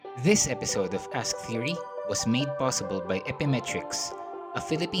This episode of Ask Theory was made possible by Epimetrics, a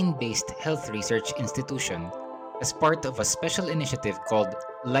Philippine based health research institution, as part of a special initiative called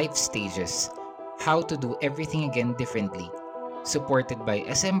Life Stages: How to Do Everything Again Differently, supported by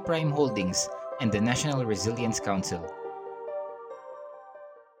SM Prime Holdings and the National Resilience Council.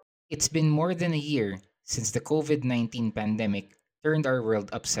 It's been more than a year since the COVID 19 pandemic turned our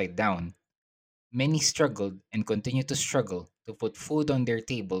world upside down. Many struggled and continue to struggle to put food on their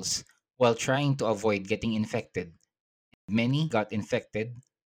tables while trying to avoid getting infected. Many got infected,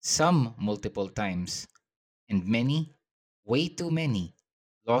 some multiple times, and many, way too many,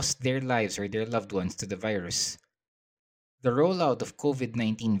 lost their lives or their loved ones to the virus. The rollout of COVID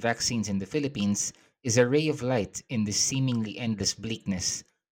 19 vaccines in the Philippines is a ray of light in this seemingly endless bleakness,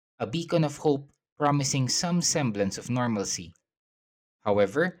 a beacon of hope promising some semblance of normalcy.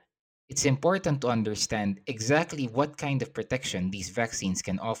 However, it's important to understand exactly what kind of protection these vaccines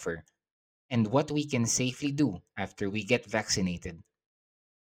can offer and what we can safely do after we get vaccinated.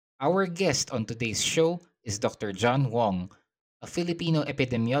 Our guest on today's show is Dr. John Wong, a Filipino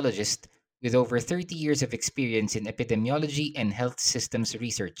epidemiologist with over 30 years of experience in epidemiology and health systems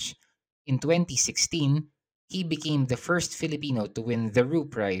research. In 2016, he became the first Filipino to win the RU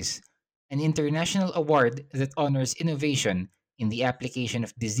Prize, an international award that honors innovation in the application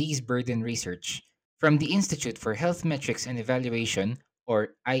of disease burden research from the Institute for Health Metrics and Evaluation,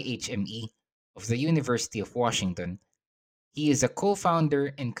 or IHME, of the University of Washington. He is a co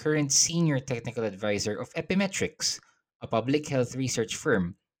founder and current senior technical advisor of Epimetrics, a public health research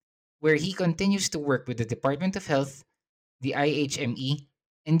firm, where he continues to work with the Department of Health, the IHME,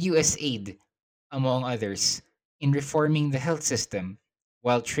 and USAID, among others, in reforming the health system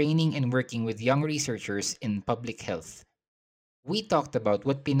while training and working with young researchers in public health. We talked about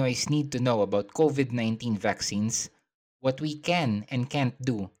what Pinoys need to know about COVID 19 vaccines, what we can and can't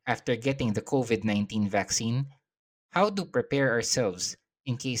do after getting the COVID 19 vaccine, how to prepare ourselves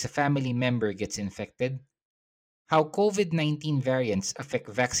in case a family member gets infected, how COVID 19 variants affect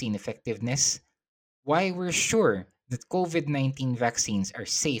vaccine effectiveness, why we're sure that COVID 19 vaccines are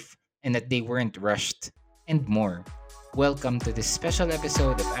safe and that they weren't rushed, and more. Welcome to this special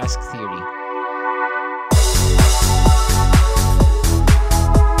episode of Ask Theory.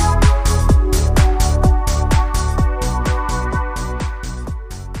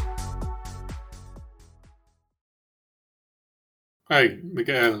 Hi,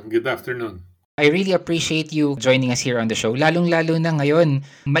 Mikael. Good afternoon. I really appreciate you joining us here on the show, lalong-lalo na ngayon,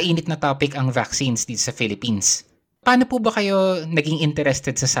 mainit na topic ang vaccines dito sa Philippines. Paano po ba kayo naging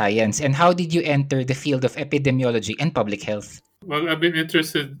interested sa science and how did you enter the field of epidemiology and public health? Well, I've been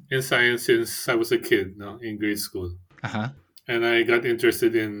interested in science since I was a kid, no, in grade school. Aha. And I got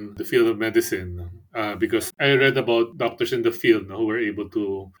interested in the field of medicine because I read about doctors in the field who were able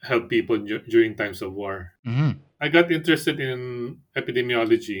to help people during times of war. Mhm. I got interested in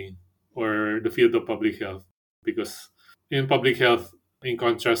epidemiology or the field of public health because in public health, in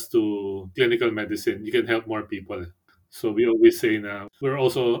contrast to clinical medicine, you can help more people. So we always say now we're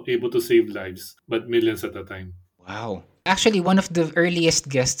also able to save lives, but millions at a time. Wow. Actually, one of the earliest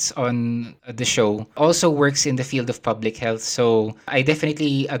guests on the show also works in the field of public health. So I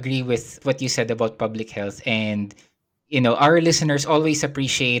definitely agree with what you said about public health. And, our listeners always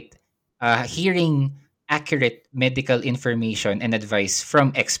appreciate hearing accurate medical information and advice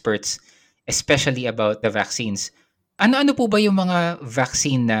from experts, especially about the vaccines. Ano-ano po ba yung mga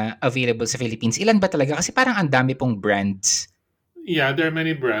vaccine na available sa Philippines? Ilan ba talaga? Kasi parang ang dami pong brands. Yeah, there are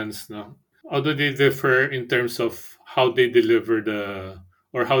many brands now. Although they differ in terms of how they deliver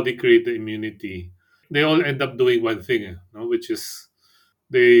or how they create the immunity, they all end up doing one thing, no? Which is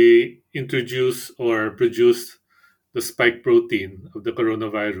they introduce or produce the spike protein of the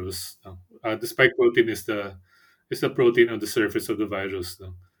coronavirus. No? The spike protein is the protein on the surface of the virus,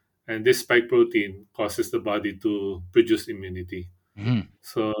 no? And this spike protein causes the body to produce immunity. Mhm.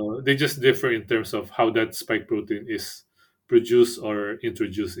 So they just differ in terms of how that spike protein is produced or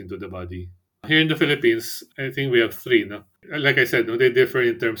introduced into the body. Here in the Philippines, I think we have three. No? Like I said, no, they differ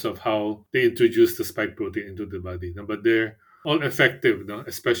in terms of how they introduce the spike protein into the body. No? But they're all effective, no?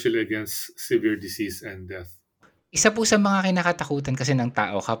 Especially against severe disease and death. Isa po sa mga kinakatakutan kasi ng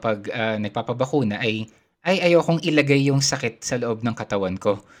tao kapag, nagpapabakuna ay ayokong ilagay yung sakit sa loob ng katawan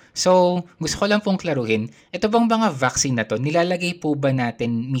ko. So, gusto ko lang pong klaruhin, ito bang mga vaccine na 'to, nilalagay po ba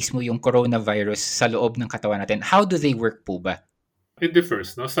natin mismo yung coronavirus sa loob ng katawan natin? How do they work po ba? It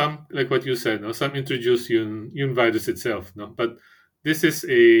differs. No, some like what you said. No, some introduce yun virus itself. No, but this is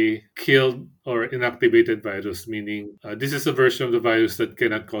a killed or inactivated virus, meaning this is a version of the virus that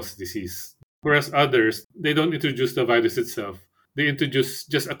cannot cause disease. Whereas others, they don't introduce the virus itself. they introduce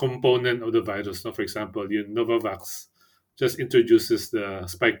just a component of the virus. No? For example, Novavax just introduces the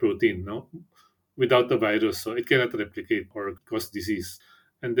spike protein, no, without the virus, so it cannot replicate or cause disease.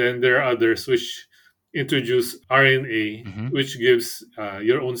 And then there are others which introduce RNA, Mm-hmm. which gives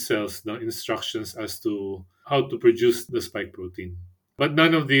your own cells the instructions as to how to produce the spike protein. But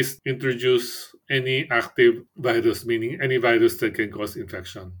none of these introduce any active virus, meaning any virus that can cause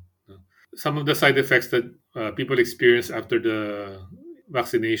infection. Some of the side effects that people experience after the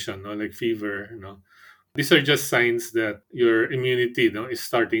vaccination, like fever, these are just signs that your immunity, is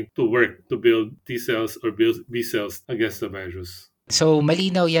starting to work to build T cells or build B cells against the virus. So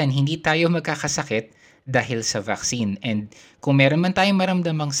malinaw 'yan, hindi tayo magkakasakit dahil sa vaccine, and kung meron man tayong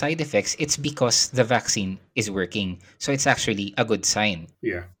maramdamang side effects, it's because the vaccine is working. So it's actually a good sign.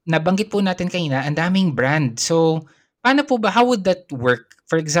 Yeah. Nabanggit po natin kanina ang daming brand. So paano po ba, how would that work?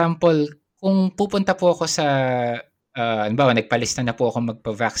 For example, kung pupunta po ako sa, halimbawa nagpalista na po ako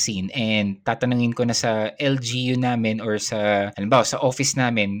magpa-vaccine and tatanungin ko na sa LGU namin or sa halimbawa sa office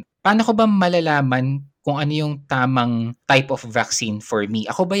namin, paano ko ba malalaman kung ano yung tamang type of vaccine for me?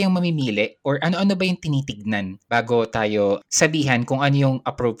 Ako ba yung mamimili or ano-ano ba yung tinitignan bago tayo sabihan kung ano yung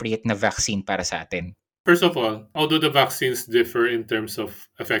appropriate na vaccine para sa atin? First of all, although the vaccines differ in terms of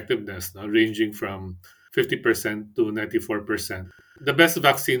effectiveness, ranging from 50% to 94%, the best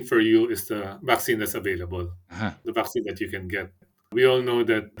vaccine for you is the vaccine that's available, Aha. the vaccine that you can get. We all know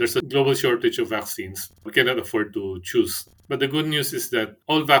that there's a global shortage of vaccines. We cannot afford to choose. But the good news is that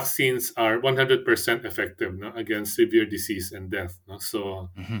all vaccines are 100% effective, against severe disease and death. So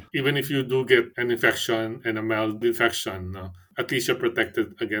Mhm. even if you do get an infection and a mild infection, at least you're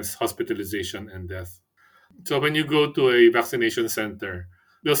protected against hospitalization and death. So when you go to a vaccination center,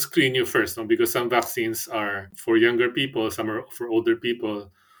 they'll screen you first, because some vaccines are for younger people, some are for older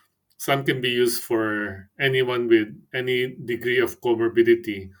people. Some can be used for anyone with any degree of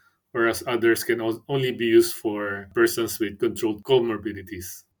comorbidity, whereas others can only be used for persons with controlled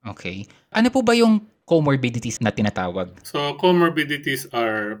comorbidities. Okay. Ano po ba yung comorbidities na tinatawag? So comorbidities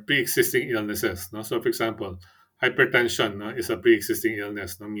are pre-existing illnesses. No? So for example, hypertension, is a pre-existing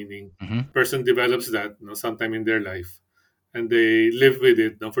illness, meaning Mhm. person develops that, sometime in their life, and they live with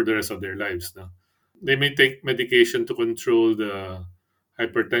it, for the rest of their lives. No? They may take medication to control the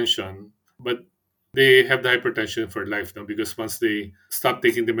hypertension, but they have the hypertension for life now, because once they stop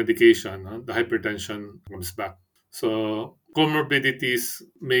taking the medication, the hypertension comes back. So comorbidities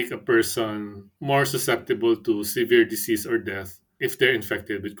make a person more susceptible to severe disease or death if they're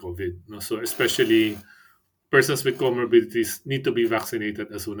infected with COVID. No? So especially persons with comorbidities need to be vaccinated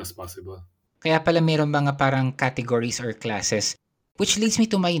as soon as possible. Kaya pala mayroong mga parang categories or classes. Which leads me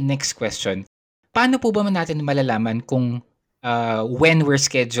to my next question. Paano po ba natin malalaman kung when we're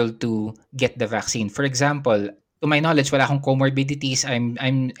scheduled to get the vaccine? For example, to my knowledge, wala akong comorbidities.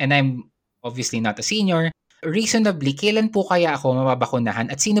 I'm obviously not a senior. Reasonably, kailan po kaya ako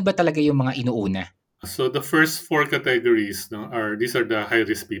mababakunahan at sino ba talaga yung mga inuuna? So the first four categories, these are the high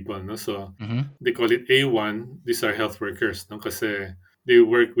risk people. No? So Mhm. they call it A1. These are health workers. No? Kasi they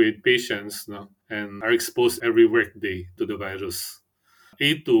work with patients, and are exposed every workday to the virus.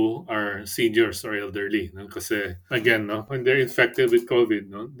 A2 are seniors or elderly. No? Kasi again, when they're infected with COVID,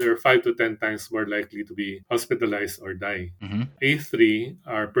 they're 5 to 10 times more likely to be hospitalized or die. Mhm. A3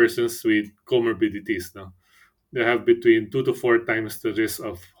 are persons with comorbidities. No? They have between 2 to 4 times the risk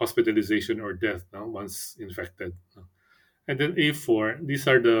of hospitalization or death, once infected. No? And then A4, these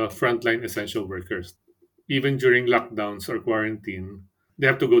are the frontline essential workers. Even during lockdowns or quarantine, they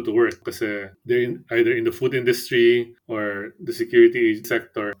have to go to work because they're either in the food industry or the security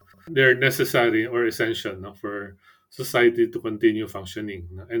sector. They're necessary or essential, for society to continue functioning,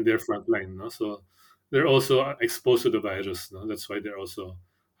 and they're frontline. So they're also exposed to the virus. That's why they're also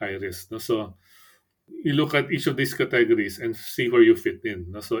high risk. So you look at each of these categories and see where you fit in.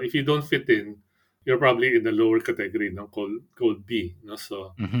 No? So if you don't fit in, you're probably in the lower category, called B. No?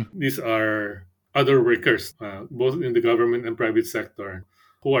 So Mhm. these are other workers, both in the government and private sector,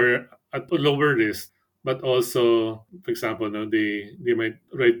 who are at a lower risk, but also, for example, they might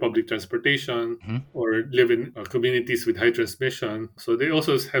ride public transportation Mhm. or live in communities with high transmission. So they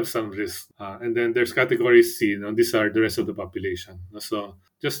also have some risk. And then there's category C. These are the rest of the population. So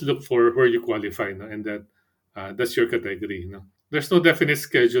just look for where you qualify, and that's your category. There's no definite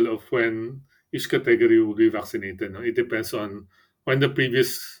schedule of when each category will be vaccinated. It depends on when the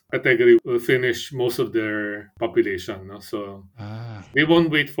previous category will finish most of their population. So Ah, they won't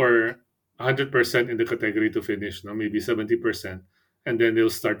wait for 100% in the category to finish. Maybe 70%, and then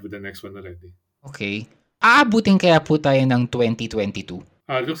they'll start with the next one already. okay. Aabutin kaya po tayo ng 2022?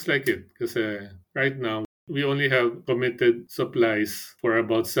 Looks like it, because right now we only have committed supplies for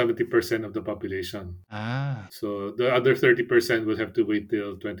about 70% of the population. Ah, So the other 30% will have to wait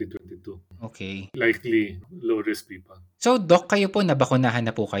till 2022. okay. Likely low risk people. So, Doc, kayo po nabakunahan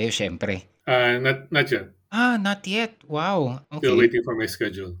na po kayo syempre? Not yet. Ah, not yet. Wow, Still okay. waiting for my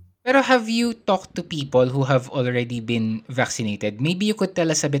schedule. Pero have you talked to people who have already been vaccinated? Maybe you could tell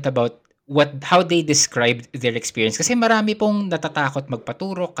us a bit about how they described their experience. Kasi marami pong natatakot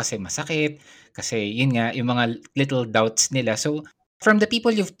magpaturok kasi masakit, kasi yun nga, yung mga little doubts nila. So, from the people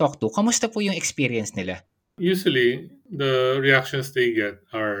you've talked to, kamusta po yung experience nila? Usually, the reactions they get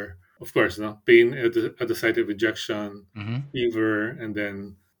are, of course, no, pain at the site of injection, Mhm. fever, and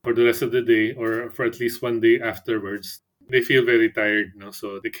then for the rest of the day or for at least one day afterwards, they feel very tired, no,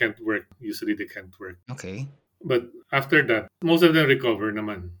 so they can't work. Usually, they can't work. Okay. But after that, most of them recover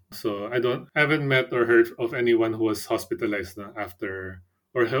naman. So I haven't met or heard of anyone who was hospitalized na after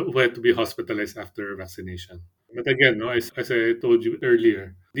or who had to be hospitalized after vaccination. But again, no, as I told you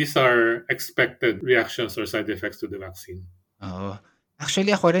earlier, these are expected reactions or side effects to the vaccine. Oo.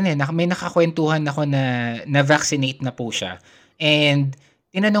 Actually ako rin, eh, may nakakwentuhan ako na na-vaccinate na po siya and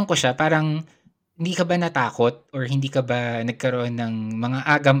tinanong ko siya parang, "Hindi ka ba natakot or hindi ka ba nagkaroon ng mga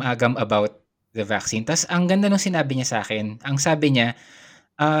agam-agam about the vaccine?" Ta's ang ganda nung sinabi niya sa'kin, ang sabi niya,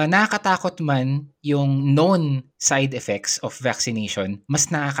 nakakatakot man yung known side effects of vaccination, mas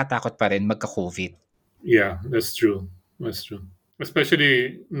nakakatakot pa rin magka-COVID. Yeah, that's true. That's true.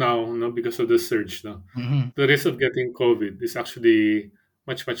 Especially now, no, because of the surge, no, Mhm. the risk of getting COVID is actually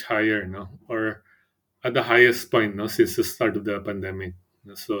much higher, no, or at the highest point, no, since the start of the pandemic.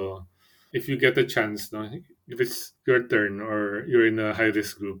 So, if you get a chance, no, if it's your turn or you're in a high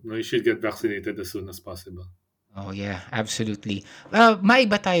risk group, no, you should get vaccinated as soon as possible. Oh yeah, absolutely.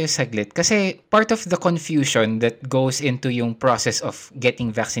 Maiba tayo saglit kasi part of the confusion that goes into yung process of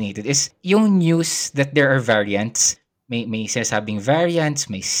getting vaccinated is yung news that there are variants. May sinasabing variants,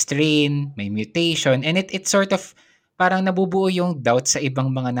 may strain, may mutation, and it sort of parang nabubuo yung doubt sa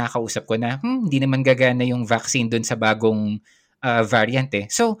ibang mga nakausap ko na, hindi naman gagana yung vaccine dun sa bagong variant eh.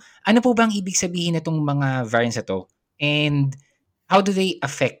 So, ano po bang ibig sabihin nitong mga variants na to? And how do they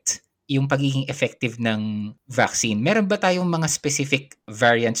affect yung pagiging effective ng vaccine? Meron ba tayong mga specific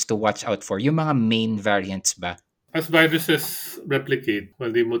variants to watch out for? Yung mga main variants ba? As viruses replicate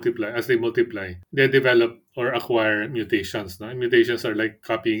when they multiply, as they multiply, they develop or acquire mutations. No? And mutations are like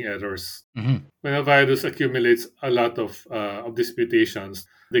copying errors. Mhm. When a virus accumulates a lot of these mutations,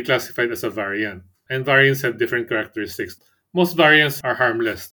 they classify it as a variant. And variants have different characteristics. Most variants are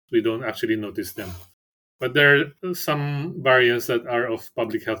harmless. We don't actually notice them. But there are some variants that are of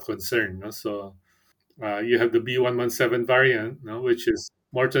public health concern. No? So you have the B117 variant, no, which is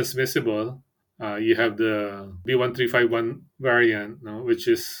more transmissible. You have the B1351 variant, no, which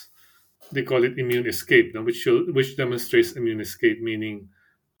is they call it immune escape, no, which demonstrates immune escape, meaning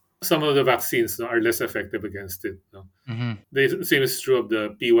some of the vaccines, no, are less effective against it. No. Mhm. The same is true of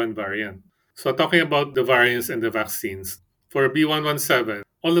the P1 variant. So talking about the variants and the vaccines, for B117,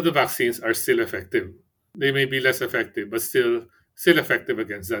 all of the vaccines are still effective. They may be less effective, but still effective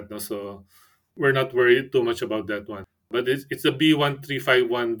against that. No? So we're not worried too much about that one. But it's the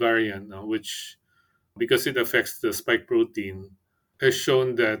B1351 variant, no, which, because it affects the spike protein, has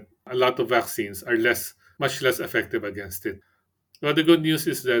shown that a lot of vaccines are much less effective against it. Well, the good news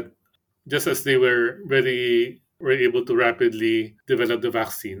is that just as they were able to rapidly develop the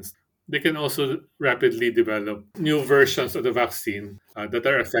vaccines, they can also rapidly develop new versions of the vaccine that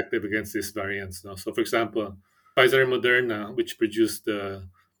are effective against these variants. Now, so for example, Pfizer and Moderna, which produced the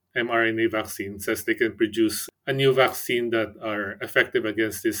mRNA vaccine, says they can produce a new vaccine that are effective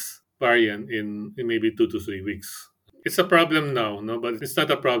against this variant in maybe 2 to 3 weeks. It's a problem now, no, but it's not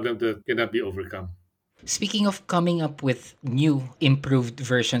a problem that cannot be overcome. Speaking of coming up with new improved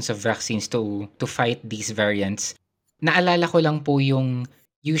versions of vaccines to fight these variants, naalala ko lang po yung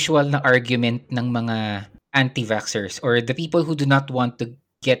usual na argument ng mga anti-vaxxers or the people who do not want to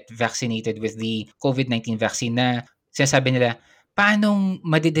get vaccinated with the COVID-19 vaccine na sinasabi nila, paanong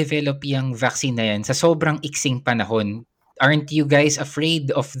made-develop yung vaccine na yan sa sobrang iksing panahon? Aren't you guys afraid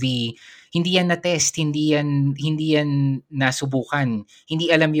of the hindi yan na-test, hindi yan nasubukan, hindi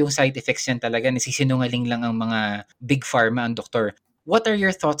alam yung side effects niyan talaga, nagsisinungaling lang ang mga big pharma, ang doktor. What are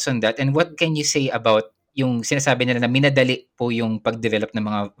your thoughts on that and what can you say about yung sinasabi nila na minadali po yung pag-develop ng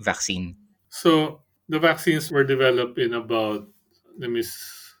mga vaccine? So the vaccines were developed in about let me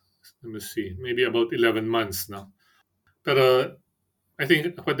let me see, maybe about 11 months now. But I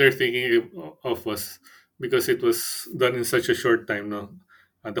think what they're thinking of was because it was done in such a short time. No,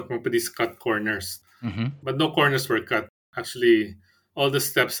 the companies cut corners, Mhm. but no corners were cut. Actually, all the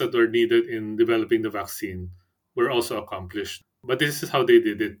steps that were needed in developing the vaccine were also accomplished. But this is how they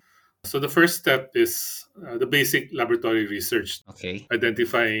did it. So the first step is the basic laboratory research, Okay.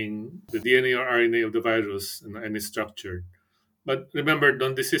 identifying the DNA or RNA of the virus and its structure. But remember,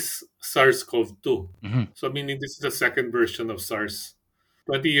 Don, this is SARS-CoV-2. Mhm. So meaning this is the second version of SARS.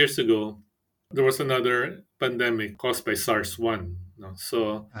 20 years ago, there was another pandemic caused by SARS-1. No?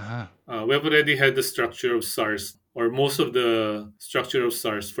 So Ah. we've already had the structure of SARS or most of the structure of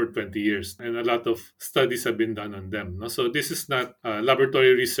SARS for 20 years, and a lot of studies have been done on them. No? So this is not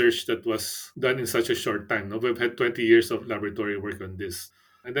laboratory research that was done in such a short time. No? We've had 20 years of laboratory work on this.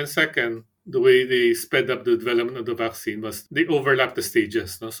 And then second, the way they sped up the development of the vaccine was they overlap the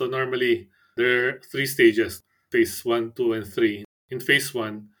stages. No? So normally there are three stages: phase one, two, and three. In phase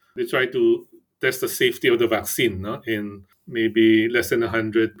one, they try to test the safety of the vaccine, no, in maybe less than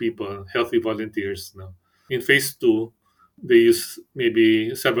 100 people, healthy volunteers. No. In phase two, they use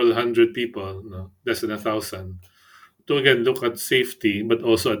maybe several hundred people, no, less than 1,000, to again look at safety, but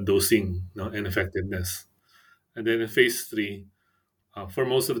also at dosing, no, and effectiveness. And then in phase three, for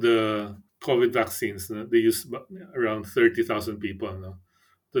most of the COVID vaccines, no, they use around 30,000 people, no,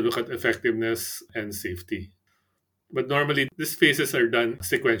 to look at effectiveness and safety. But normally, these phases are done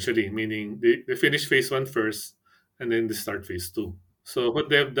sequentially, meaning they finish phase one first and then they start phase two. So, what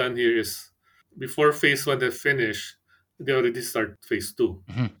they have done here is before phase one have finished, they already start phase two.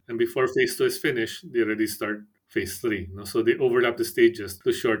 Mhm. And before phase two is finished, they already start phase three. No? So, they overlap the stages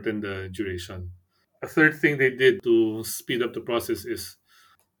to shorten the duration. A third thing they did to speed up the process is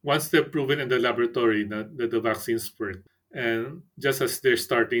once they've proven in the laboratory that the vaccines work, and just as they're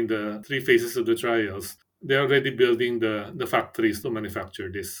starting the three phases of the trials, they're already building the factories to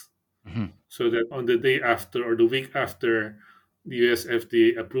manufacture this. Mhm. So that on the day after or the week after the US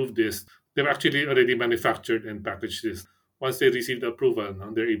FDA approved this, they've actually already manufactured and packaged this. Once they receive the approval,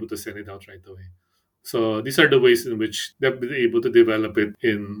 now they're able to send it out right away. So these are the ways in which they've been able to develop it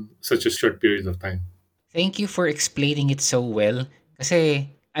in such a short period of time. Thank you for explaining it so well.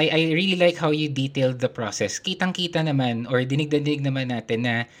 Kasi I really like how you detailed the process. Kitang-kita naman or dinig na dinig naman natin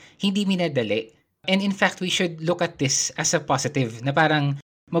na hindi minadali. And in fact, we should look at this as a positive na parang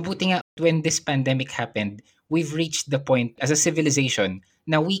mabuti nga when this pandemic happened, we've reached the point as a civilization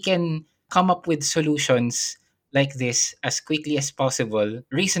na we can come up with solutions like this as quickly as possible,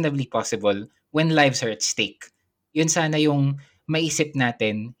 reasonably possible, when lives are at stake. Yun sana yung maisip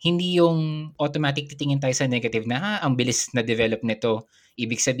natin, hindi yung automatic titingin tayo sa negative na, ang bilis na develop nito,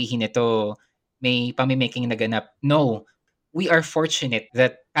 ibig sabihin nito may pamimiking naganap. No, we are fortunate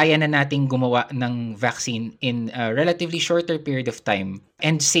that kaya na nating gumawa ng vaccine in a relatively shorter period of time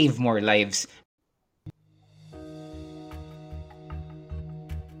and save more lives.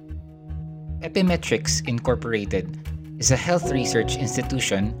 Epimetrics Incorporated is a health research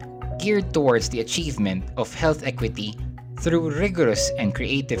institution geared towards the achievement of health equity through rigorous and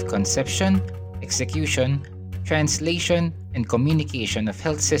creative conception, execution, translation, and communication of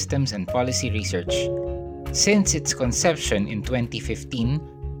health systems and policy research. Since its conception in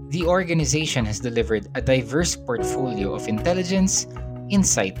 2015, the organization has delivered a diverse portfolio of intelligence,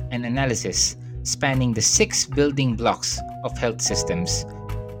 insight, and analysis spanning the six building blocks of health systems.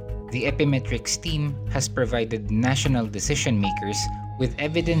 The Epimetrics team has provided national decision makers with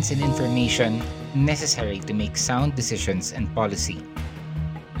evidence and information necessary to make sound decisions and policy.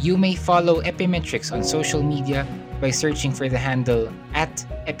 You may follow Epimetrics on social media by searching for the handle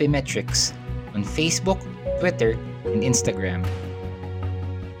 @Epimetrics on Facebook, Twitter, and Instagram.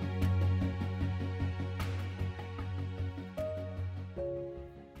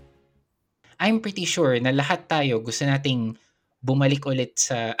 I'm pretty sure na lahat tayo gusto nating bumalik ulit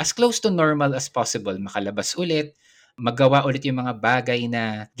sa as close to normal as possible, makalabas ulit, magawa ulit yung mga bagay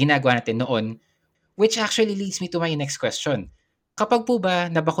na ginagawa natin noon, which actually leads me to my next question. Kapag po ba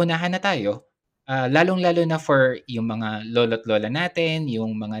nabakunahan na tayo, lalong-lalo na for yung mga lolo't lola natin,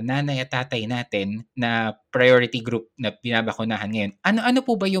 yung mga nanay at tatay natin na priority group na binabakunahan ngayon, ano-ano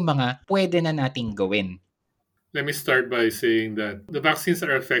po ba yung mga pwede na nating gawin? Let me start by saying that the vaccines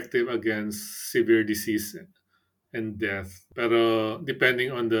are effective against severe disease and death. Pero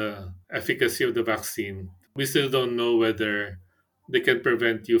depending on the efficacy of the vaccine, we still don't know whether they can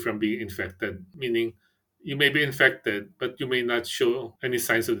prevent you from being infected. Meaning, you may be infected, but you may not show any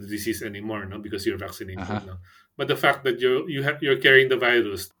signs of the disease anymore, no, because you're vaccinated. Aha. No, but the fact that you're carrying the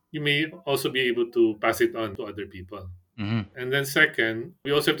virus, you may also be able to pass it on to other people. Mhm. And then second,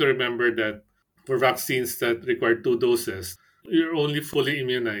 we also have to remember that for vaccines that require two doses, you're only fully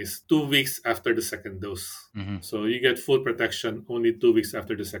immunized 2 weeks after the second dose. Mhm. So you get full protection only 2 weeks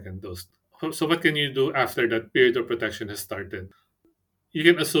after the second dose. So what can you do after that period of protection has started? you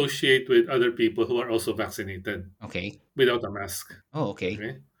can associate with other people who are also vaccinated Okay. without a mask. Oh, okay.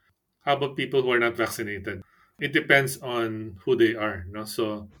 Okay. How about people who are not vaccinated? It depends on who they are. No?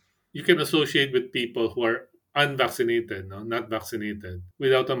 So you can associate with people who are unvaccinated, no? Not vaccinated,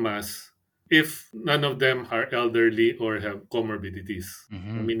 without a mask if none of them are elderly or have comorbidities,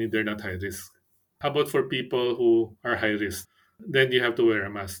 Mm-hmm. meaning they're not high risk. How about for people who are high risk? Then you have to wear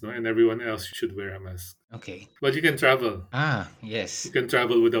a mask, no? And everyone else should wear a mask. Okay. But you can travel. Ah, You yes. can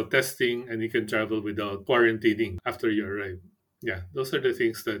travel without testing and you can travel without quarantining after you arrive. Yeah, those are the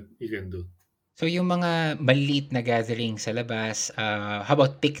things that you can do. So yung mga maliliit na gathering sa labas, how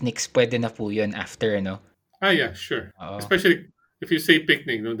about picnics, pwede na po yun after, ano? Ah, yeah, sure. Oo. Especially if you say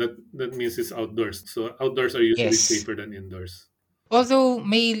picnic, no, that means it's outdoors. So outdoors are usually Yes. safer than indoors. Although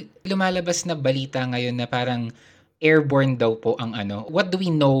may lumalabas na balita ngayon na parang airborne daw po ang ano. What do we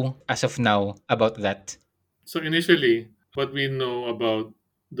know as of now about that? So initially, what we know about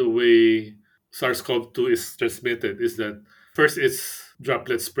the way SARS-CoV-2 is transmitted is that first it's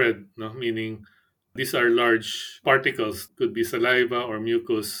droplet spread, no? Meaning these are large particles, could be saliva or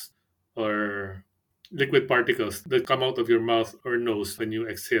mucus or liquid particles that come out of your mouth or nose when you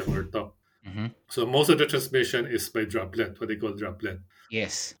exhale or talk. Mhm. So most of the transmission is by droplet, what they call droplet.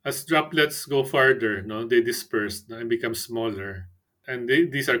 Yes. As droplets go farther, no, they disperse, no, and become smaller, and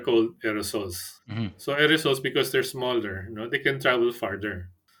these are called aerosols. Mhm. So aerosols, because they're smaller, no, they can travel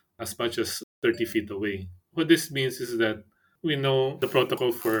farther, as much as 30 feet away. What this means is that we know the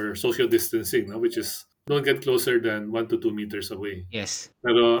protocol for social distancing, no, which is don't get closer than 1 to 2 meters away. Yes.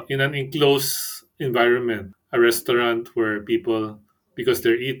 Pero in an enclosed environment, a restaurant where people, because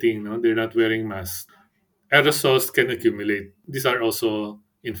they're eating, no, they're not wearing masks, aerosols can accumulate. These are also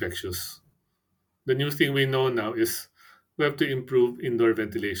infectious. The new thing we know now is we have to improve indoor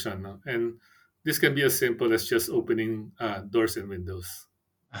ventilation. No? And this can be as simple as just opening doors and windows.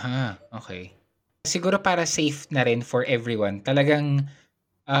 Okay. Siguro para safe na rin for everyone, talagang,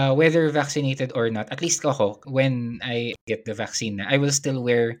 whether vaccinated or not, at least ako, when I get the vaccine na, I will still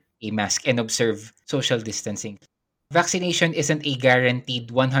wear a mask and observe social distancing. Vaccination isn't a guaranteed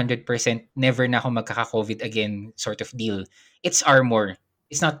 100% never na ako magkaka-COVID again sort of deal. It's armor.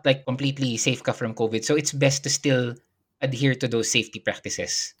 It's not like completely safe ka from COVID. So it's best to still adhere to those safety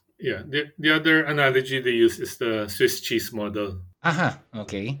practices. Yeah, the other analogy they use is the Swiss cheese model.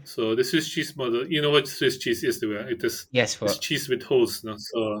 Okay. So the Swiss cheese model, you know what Swiss cheese is, diba? Yes It's po. cheese with holes. No?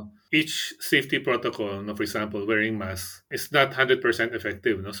 So each safety protocol, no, for example, wearing masks, is not 100%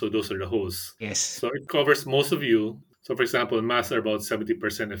 effective. No? So those are the holes. Yes. So it covers most of you. So for example, masks are about 70%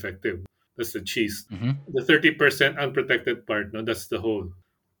 effective. That's the cheese. Mhm. The 30% unprotected part, no, that's the hole.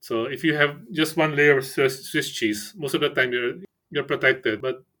 So if you have just one layer of Swiss cheese, most of the time you're protected,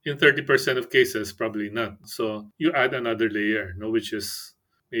 but in 30% of cases, probably not. So you add another layer, no, which is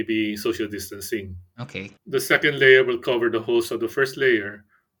maybe social distancing. Okay. The second layer will cover the holes of the first layer,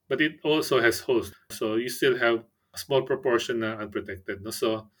 but it also has holes. So you still have a small proportion na unprotected. No?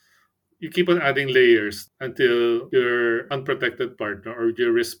 So you keep on adding layers until your unprotected part, no, or your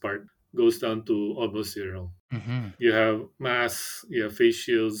risk part goes down to almost zero. Mhm. You have masks, you have face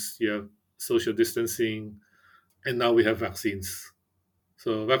shields, you have social distancing, and now we have vaccines.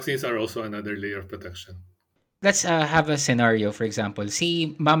 So vaccines are also another layer of protection. Let's, have a scenario, for example,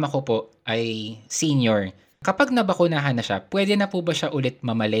 si mama ko po ay senior. Kapag nabakunahan na siya, puwede na po ba siya ulit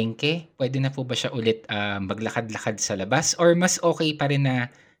mamalengke? Puwede na po ba siya ulit, maglakad-lakad sa labas or mas okay pa rin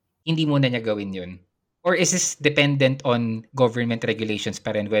na hindi muna niya gawin 'yun? Or is this dependent on government regulations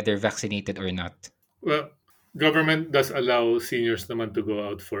pa rin whether vaccinated or not? Well, government does allow seniors naman to go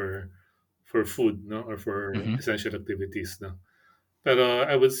out for food, no, or for Mhm. essential activities, no. Pero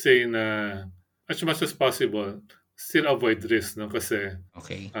I would say na as much as possible, still avoid risk, no, kasi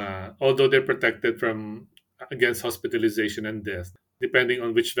Okay. although they're protected from against hospitalization and death, depending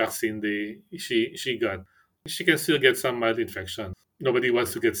on which vaccine she got, she can still get some mild infection. Nobody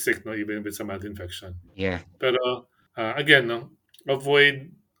wants to get sick, no, even with some mild infection. Yeah. Pero again, no, avoid.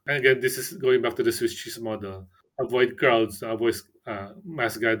 And again, this is going back to the Swiss cheese model. Avoid crowds, avoid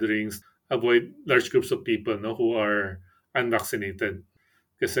mass gatherings, avoid large groups of people, no, who are unvaccinated.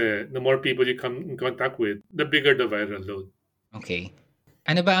 Kasi the more people you come in contact with, the bigger the viral load. Okay.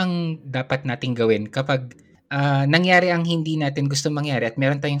 Ano ba ang dapat nating gawin kapag, nangyari ang hindi natin gustong mangyari at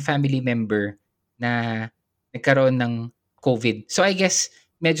meron tayong family member na nagkaroon ng COVID? So, I guess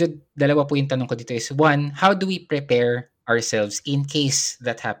medyo dalawa po yung tanong ko dito is, one, how do we prepare ourselves in case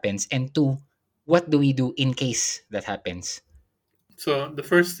that happens? And two, what do we do in case that happens? So the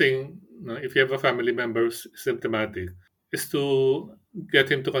first thing, no, if you have a family member who's symptomatic, is to get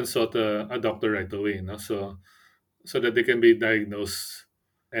him to consult a doctor right away. No? So so that they can be diagnosed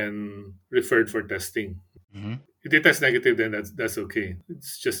and referred for testing. Mhm. If they test negative, then that's okay.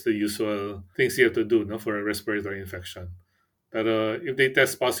 It's just the usual things you have to do, no, for a respiratory infection. But if they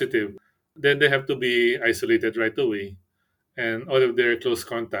test positive, then they have to be isolated right away, and all of their close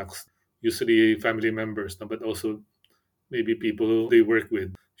contacts, usually family members, no, but also maybe people who they work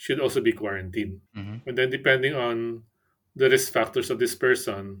with, should also be quarantined. Mhm. And then depending on the risk factors of this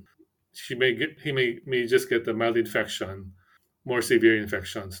person, he may just get a mild infection, more severe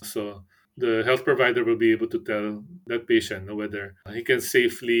infections. So the health provider will be able to tell that patient whether he can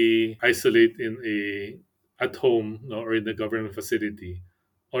safely isolate in a at home, no, or in the government facility,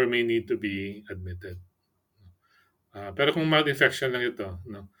 or may need to be admitted. Pero kung mild infection lang ito,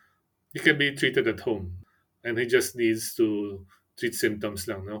 no, he can be treated at home, and he just needs to treat symptoms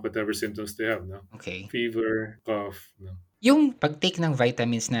lang, no, whatever symptoms they have, no, Okay. fever, cough, no. Yung pag-take ng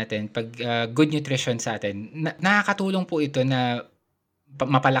vitamins natin, good nutrition sa atin, nakakatulong po ito na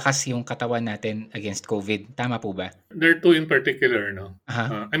mapalakas yung katawan natin against COVID, tama po ba? There are two in particular, no.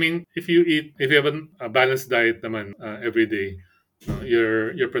 Aha. I mean, if you have a balanced diet naman every day,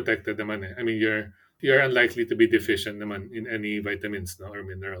 you're protected naman eh. I mean, you're unlikely to be deficient naman in any vitamins, no, or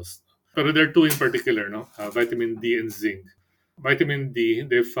minerals. But there are two in particular, no, vitamin D and zinc. Vitamin D,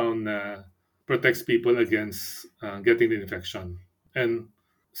 they found protects people against getting the infection. And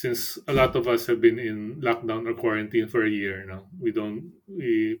since a lot of us have been in lockdown or quarantine for a year now, we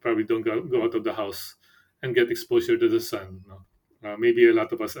probably don't go out of the house and get exposure to the sun. No? Maybe a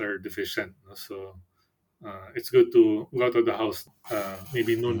lot of us are deficient. No? So it's good to go out of the house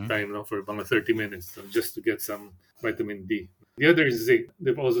maybe Mhm. noontime, no, for about 30 minutes, no, just to get some vitamin D. The other is zinc.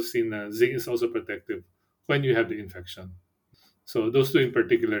 They've also seen zinc is also protective when you have the infection. So those two in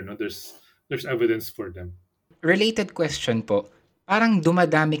particular, no, there's evidence for them. Related question po, parang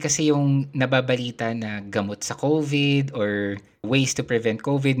dumadami kasi yung nababalita na gamot sa COVID or ways to prevent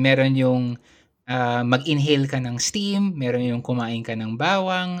COVID. Meron yung, mag-inhale ka ng steam, meron yung kumain ka ng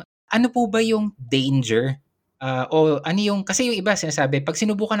bawang. Ano po ba yung danger? O ano yung kasi yung iba sinasabi, 'pag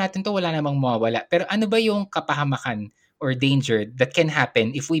sinubukan natin 'to wala namang mawawala. Pero ano ba yung kapahamakan or danger that can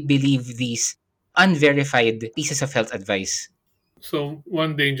happen if we believe these unverified pieces of health advice? So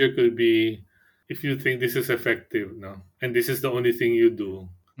one danger could be if you think this is effective, no, and this is the only thing you do,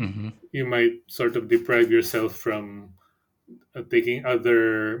 Mhm. you might sort of deprive yourself from taking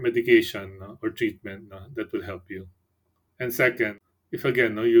other medication, no, or treatment, no, that will help you. And second, if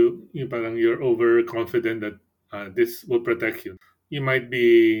again, no, you're overconfident that this will protect you, you might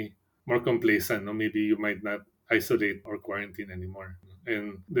be more complacent. No, maybe you might not isolate or quarantine anymore,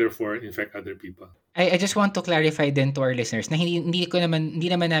 and therefore infect other people. I just want to clarify din to our listeners na hindi naman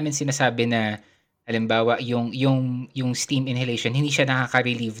namin sinasabi na halimbawa yung steam inhalation hindi siya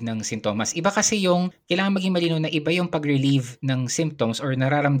nakaka-relieve ng sintomas. Iba kasi yung kailangan maging malinaw na iba yung pag-relieve ng symptoms or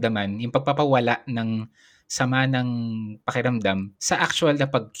nararamdaman, yung pagpapawala ng sama ng pakiramdam sa actual na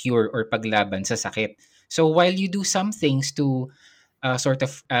pag-cure or paglaban sa sakit. So while you do some things to sort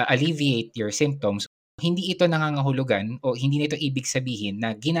of alleviate your symptoms, hindi ito nangangahulugan o hindi nito ibig sabihin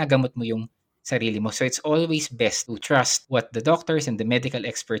na ginagamot mo yung sarili mo. So it's always best to trust what the doctors and the medical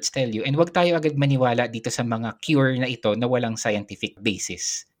experts tell you and wag tayo agad maniwala dito sa mga cure na ito na walang scientific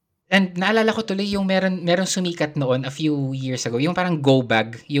basis. And naalala ko tuloy yung meron sumikat noon a few years ago, yung parang go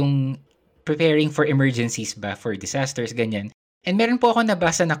bag, yung preparing for emergencies ba, for disasters, ganyan. And meron po ako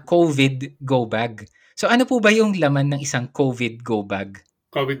nabasa na COVID go bag. So ano po ba yung laman ng isang COVID go bag?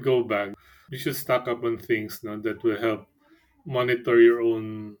 COVID go bag. You should stock up on things, no, that will help monitor your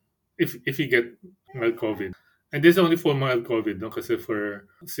own if you get mild COVID. And this is only for mild COVID, no? Because for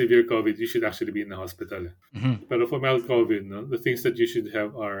severe COVID, you should actually be in the hospital. Mhm. But for mild COVID, no, the things that you should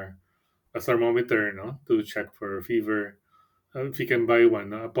have are a thermometer, no, to check for fever. If you can buy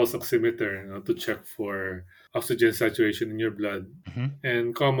one, no, a pulse oximeter, no, to check for oxygen saturation in your blood, Mhm. and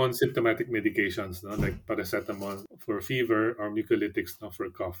common symptomatic medications, no, like paracetamol for fever or mucolytics, no, for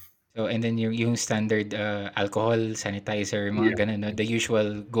cough. So and then yung standard, alcohol, sanitizer, mga Yeah. gano'n 'no, the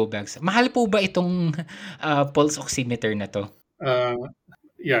usual go bags. Mahal po ba itong, pulse oximeter na 'to? Uh,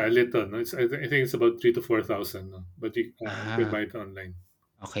 yeah, a little. No? I think it's about 3 to 4 thousand. No? But you can Ah, buy it online.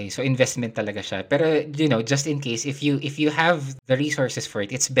 okay. So investment talaga siya. Pero, just in case if you have the resources for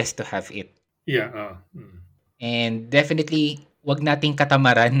it, it's best to have it. Yeah. And definitely, 'wag nating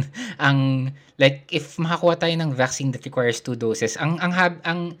katamaran ang like if makakuha tayo ng vaccine that requires 2 doses, ang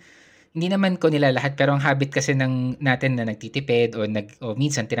hindi naman ko nilalahat pero ang habit kasi natin na nagtitipid o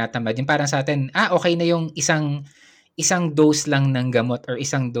minsan tinatamad yung parang sa sa'tin, okay na yung isang dose lang ng gamot or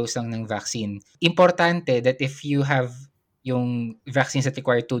isang dose lang ng vaccine. Importante that if you have yung vaccines that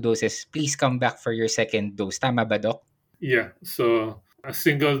require 2 doses, please come back for your second dose. Tama ba, Doc? Yeah. So a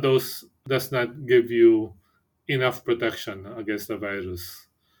single dose does not give you enough protection against the virus.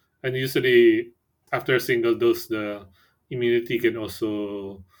 And usually, after a single dose, the immunity can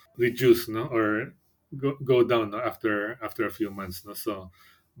also reduce, no, or go down, no, after a few months. No? So,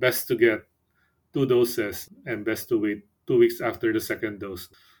 best to get 2 doses, and best to wait 2 weeks after the second dose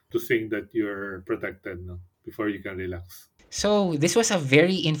to think that you're protected, no, before you can relax. So, this was a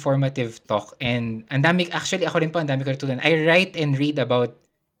very informative talk and ang dami actually ako rin po ang dami ko natutunan. I write and read about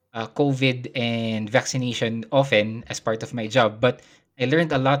COVID and vaccination often as part of my job, but I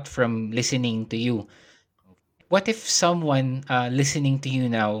learned a lot from listening to you. What if someone listening to you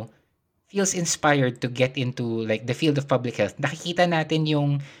now feels inspired to get into like the field of public health? Nakikita natin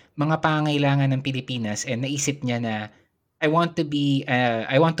yung mga pangangailangan ng Pilipinas and naisip niya na I want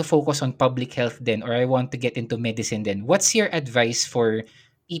to focus on public health then, or I want to get into medicine then. What's your advice for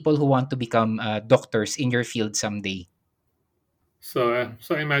people who want to become doctors in your field someday? So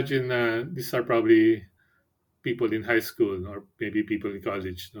I imagine these are probably people in high school or maybe people in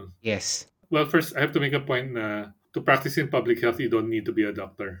college. No? Yes. Well, first I have to make a point na to practice in public health, you don't need to be a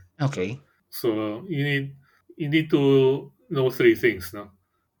doctor. Okay. So you need to know three things. No,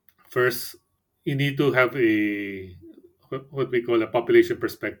 first you need to have a what we call a population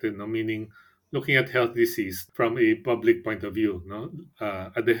perspective. No, meaning looking at health disease from a public point of view. No,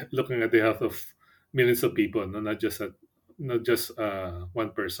 looking at the health of millions of people. No, not just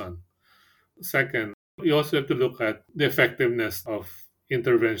one person. Second, you also have to look at the effectiveness of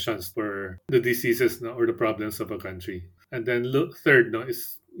interventions for the diseases, no, or the problems of a country. And then third, no,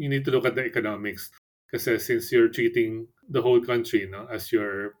 is you need to look at the economics. Because since you're treating the whole country, no, as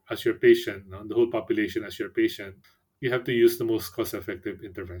your patient, no, the whole population as your patient, you have to use the most cost-effective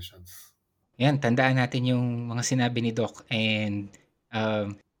interventions. Yan, tandaan natin yung mga sinabi ni Doc and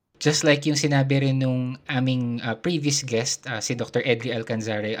um, just like yung sinabi rin nung aming previous guest, si Dr. Edri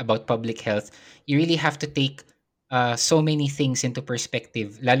Alcanzare about public health, you really have to take so many things into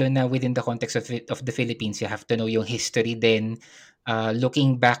perspective, lalo na within the context of the Philippines. You have to know yung history then,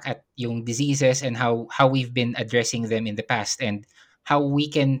 looking back at yung diseases and how we've been addressing them in the past and how we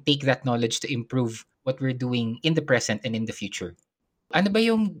can take that knowledge to improve what we're doing in the present and in the future. Ano ba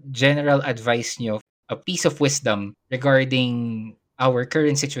yung general advice nyo, a piece of wisdom regarding our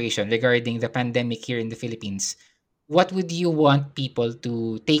current situation, regarding the pandemic here in the Philippines? What would you want people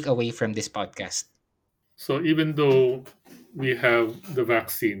to take away from this podcast? So even though we have the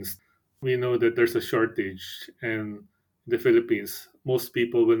vaccines, we know that there's a shortage, and the Philippines, most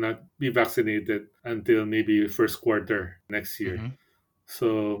people will not be vaccinated until maybe first quarter next year. Mhm. So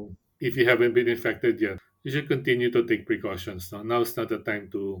if you haven't been infected yet, you should continue to take precautions. Now is not the time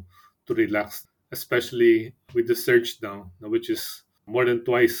to relax, especially with the surge now, which is more than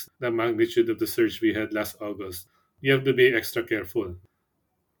twice the magnitude of the surge we had last August. You have to be extra careful.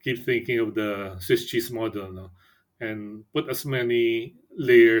 Keep thinking of the Swiss cheese model, no? And put as many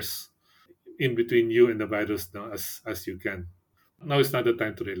layers in between you and the virus now as you can. Now is not the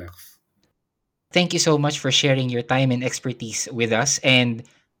time to relax. Thank you so much for sharing your time and expertise with us. And,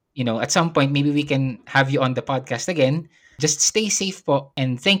 at some point, maybe we can have you on the podcast again. Just stay safe po.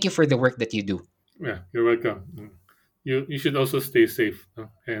 And thank you for the work that you do. Yeah, you're welcome. You should also stay safe,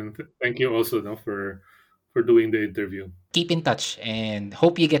 no? And thank you also, no, for doing the interview. Keep in touch and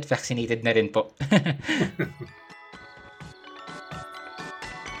hope you get vaccinated na rin po.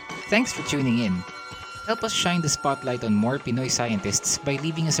 Thanks for tuning in. Help us shine the spotlight on more Pinoy scientists by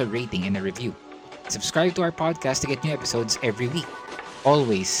leaving us a rating and a review. Subscribe to our podcast to get new episodes every week.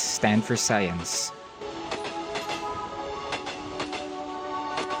 Always stand for science.